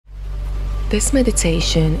This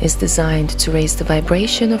meditation is designed to raise the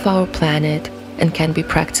vibration of our planet and can be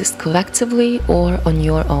practiced collectively or on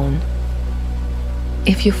your own.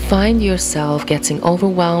 If you find yourself getting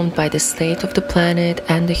overwhelmed by the state of the planet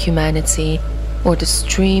and the humanity, or the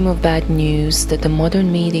stream of bad news that the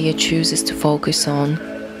modern media chooses to focus on,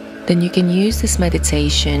 then you can use this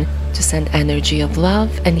meditation to send energy of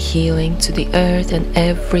love and healing to the earth and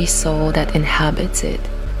every soul that inhabits it.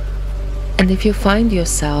 And if you find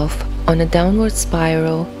yourself on a downward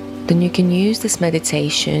spiral, then you can use this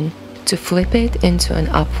meditation to flip it into an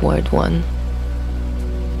upward one.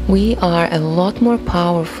 We are a lot more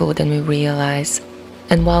powerful than we realize,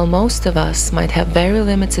 and while most of us might have very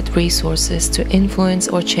limited resources to influence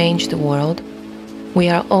or change the world, we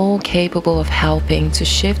are all capable of helping to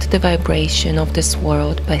shift the vibration of this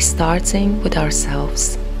world by starting with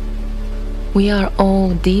ourselves. We are all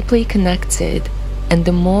deeply connected, and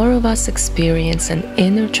the more of us experience an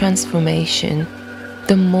inner transformation,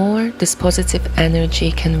 the more this positive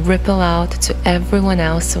energy can ripple out to everyone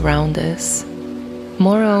else around us.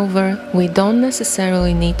 Moreover, we don't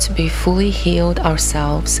necessarily need to be fully healed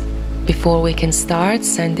ourselves before we can start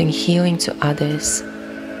sending healing to others.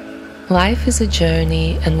 Life is a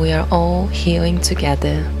journey, and we are all healing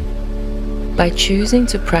together. By choosing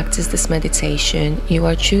to practice this meditation, you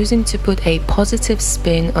are choosing to put a positive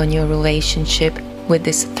spin on your relationship with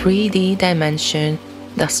this 3D dimension,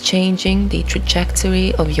 thus changing the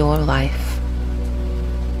trajectory of your life.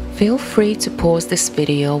 Feel free to pause this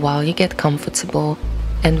video while you get comfortable,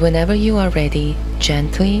 and whenever you are ready,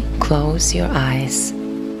 gently close your eyes.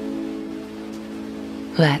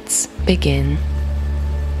 Let's begin.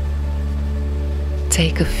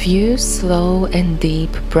 Take a few slow and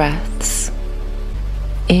deep breaths.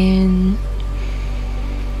 In,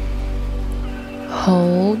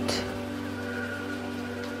 hold,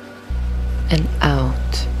 and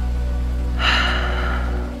out.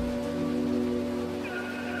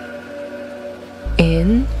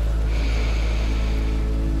 In,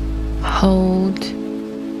 hold,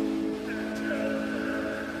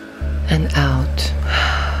 and out.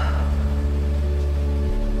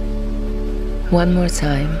 One more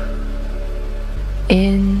time.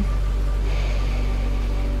 In,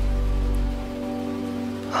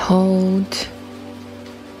 hold,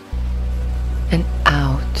 and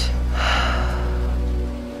out.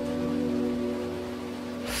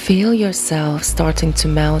 Feel yourself starting to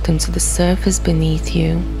melt into the surface beneath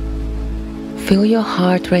you. Feel your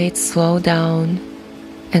heart rate slow down,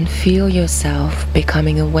 and feel yourself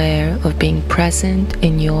becoming aware of being present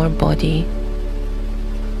in your body.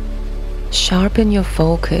 Sharpen your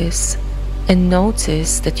focus and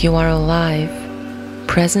notice that you are alive,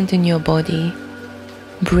 present in your body,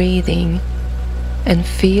 breathing, and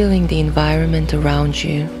feeling the environment around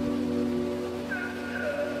you.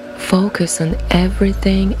 Focus on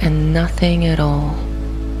everything and nothing at all.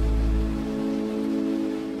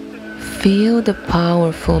 Feel the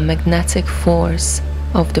powerful magnetic force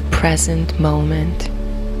of the present moment.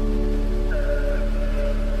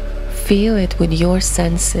 Feel it with your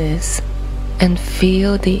senses and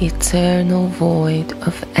feel the eternal void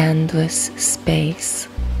of endless space.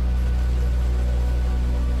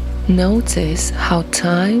 Notice how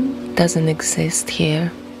time doesn't exist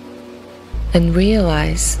here, and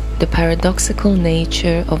realize the paradoxical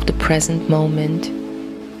nature of the present moment,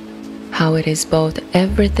 how it is both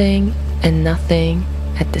everything and nothing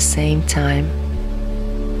at the same time.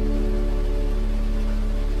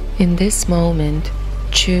 In this moment,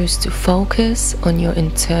 choose to focus on your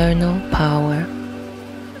internal power.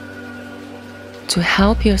 To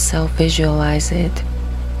help yourself visualize it,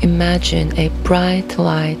 imagine a bright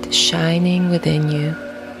light shining within you.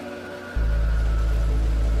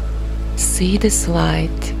 See this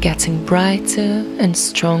light getting brighter and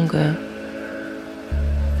stronger.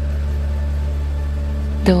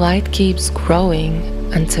 The light keeps growing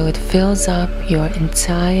until it fills up your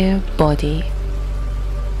entire body.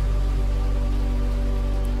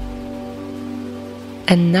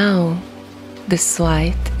 And now, this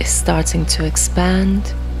light is starting to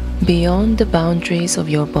expand beyond the boundaries of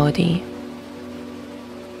your body.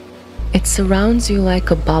 It surrounds you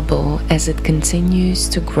like a bubble as it continues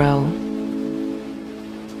to grow.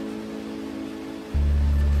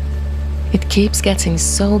 It keeps getting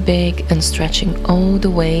so big and stretching all the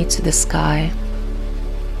way to the sky.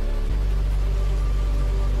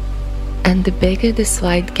 And the bigger this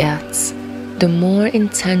light gets, the more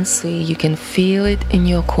intensely you can feel it in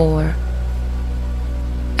your core,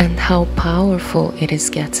 and how powerful it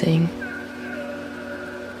is getting.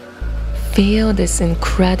 Feel this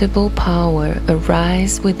incredible power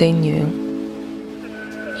arise within you.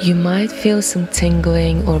 You might feel some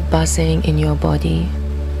tingling or buzzing in your body.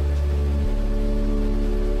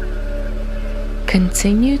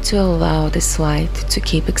 Continue to allow this light to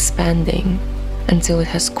keep expanding until it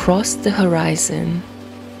has crossed the horizon.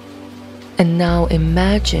 And now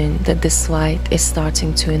imagine that this light is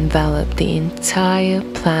starting to envelop the entire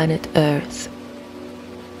planet Earth.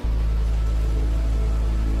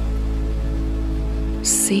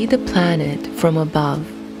 See the planet from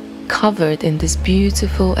above, covered in this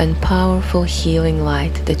beautiful and powerful healing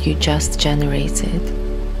light that you just generated.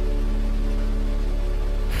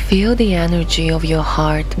 Feel the energy of your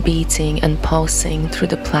heart beating and pulsing through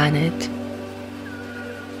the planet.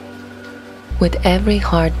 With every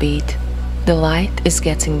heartbeat, the light is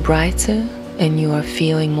getting brighter and you are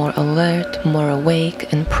feeling more alert, more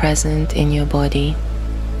awake and present in your body.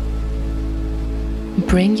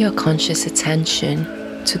 Bring your conscious attention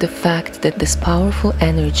to the fact that this powerful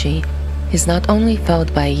energy is not only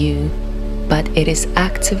felt by you, but it is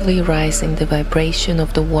actively rising the vibration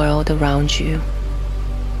of the world around you.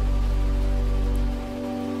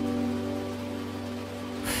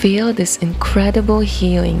 Feel this incredible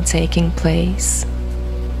healing taking place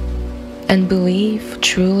and believe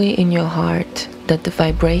truly in your heart that the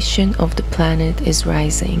vibration of the planet is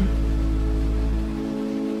rising.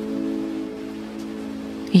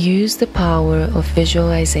 Use the power of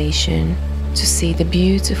visualization to see the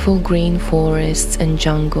beautiful green forests and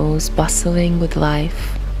jungles bustling with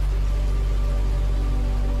life.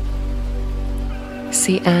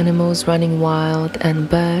 See animals running wild and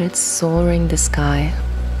birds soaring the sky.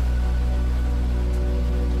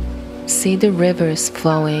 See the rivers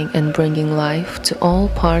flowing and bringing life to all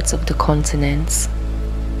parts of the continents.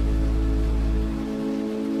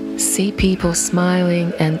 See people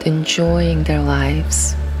smiling and enjoying their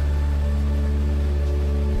lives.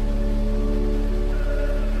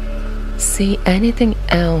 See anything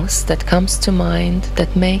else that comes to mind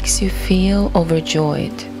that makes you feel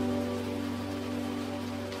overjoyed.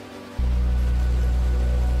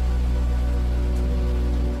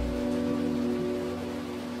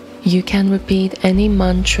 You can repeat any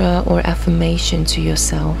mantra or affirmation to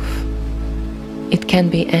yourself. It can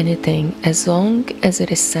be anything as long as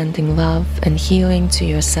it is sending love and healing to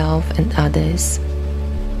yourself and others.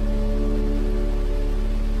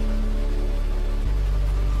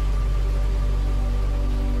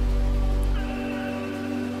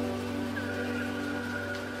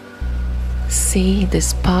 See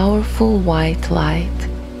this powerful white light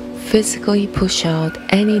physically push out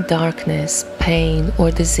any darkness, pain, or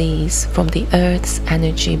disease from the Earth's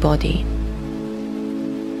energy body.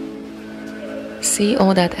 See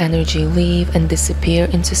all that energy leave and disappear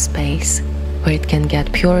into space, where it can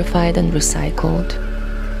get purified and recycled.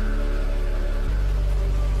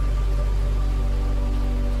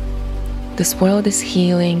 This world is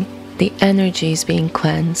healing, the energy is being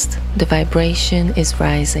cleansed, the vibration is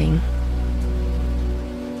rising.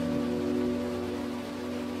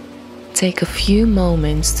 Take a few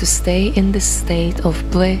moments to stay in this state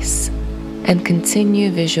of bliss and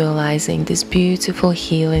continue visualizing this beautiful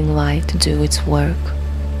healing light to do its work.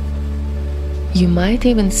 You might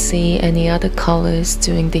even see any other colors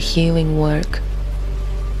doing the healing work,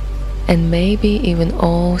 and maybe even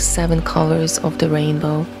all 7 colors of the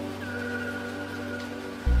rainbow.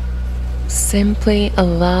 Simply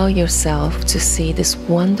allow yourself to see this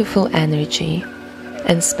wonderful energy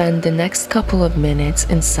and spend the next couple of minutes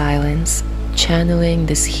in silence, channeling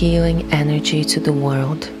this healing energy to the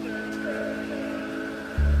world.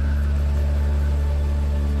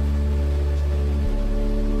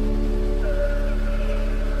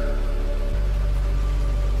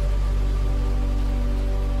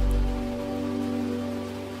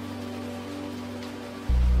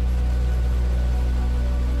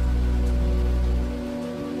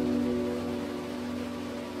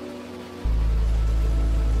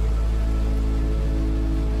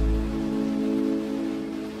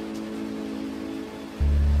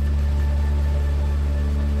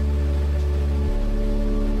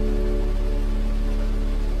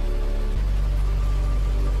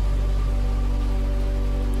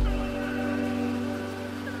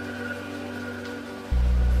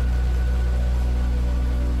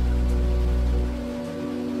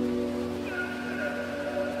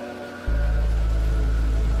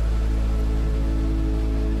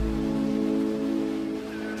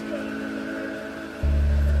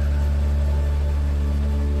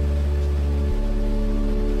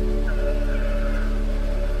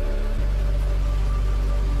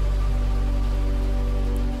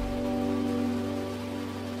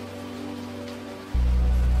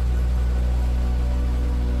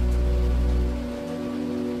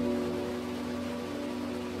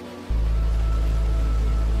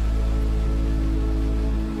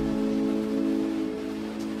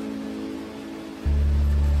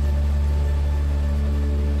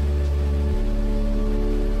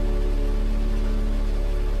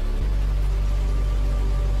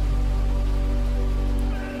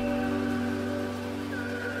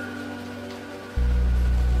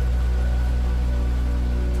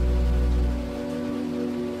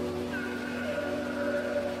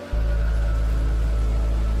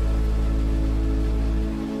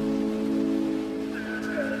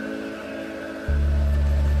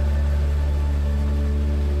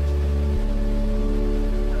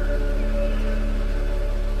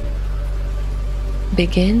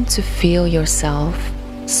 Begin to feel yourself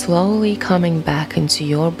slowly coming back into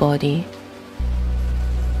your body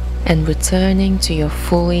and returning to your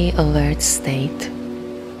fully alert state.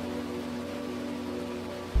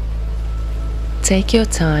 Take your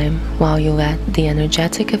time while you let the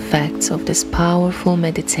energetic effects of this powerful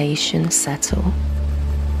meditation settle.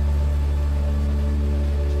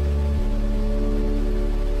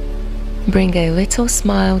 Bring a little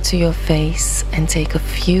smile to your face and take a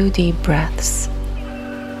few deep breaths.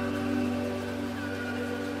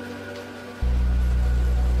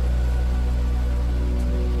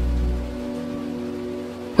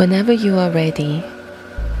 Whenever you are ready,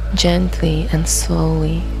 gently and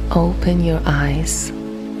slowly open your eyes.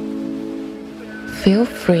 Feel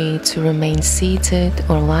free to remain seated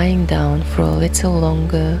or lying down for a little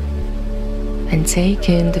longer and take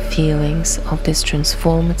in the feelings of this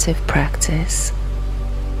transformative practice.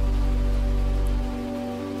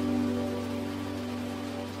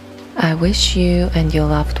 I wish you and your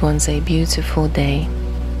loved ones a beautiful day.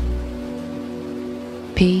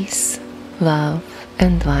 Peace, love,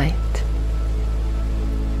 and light.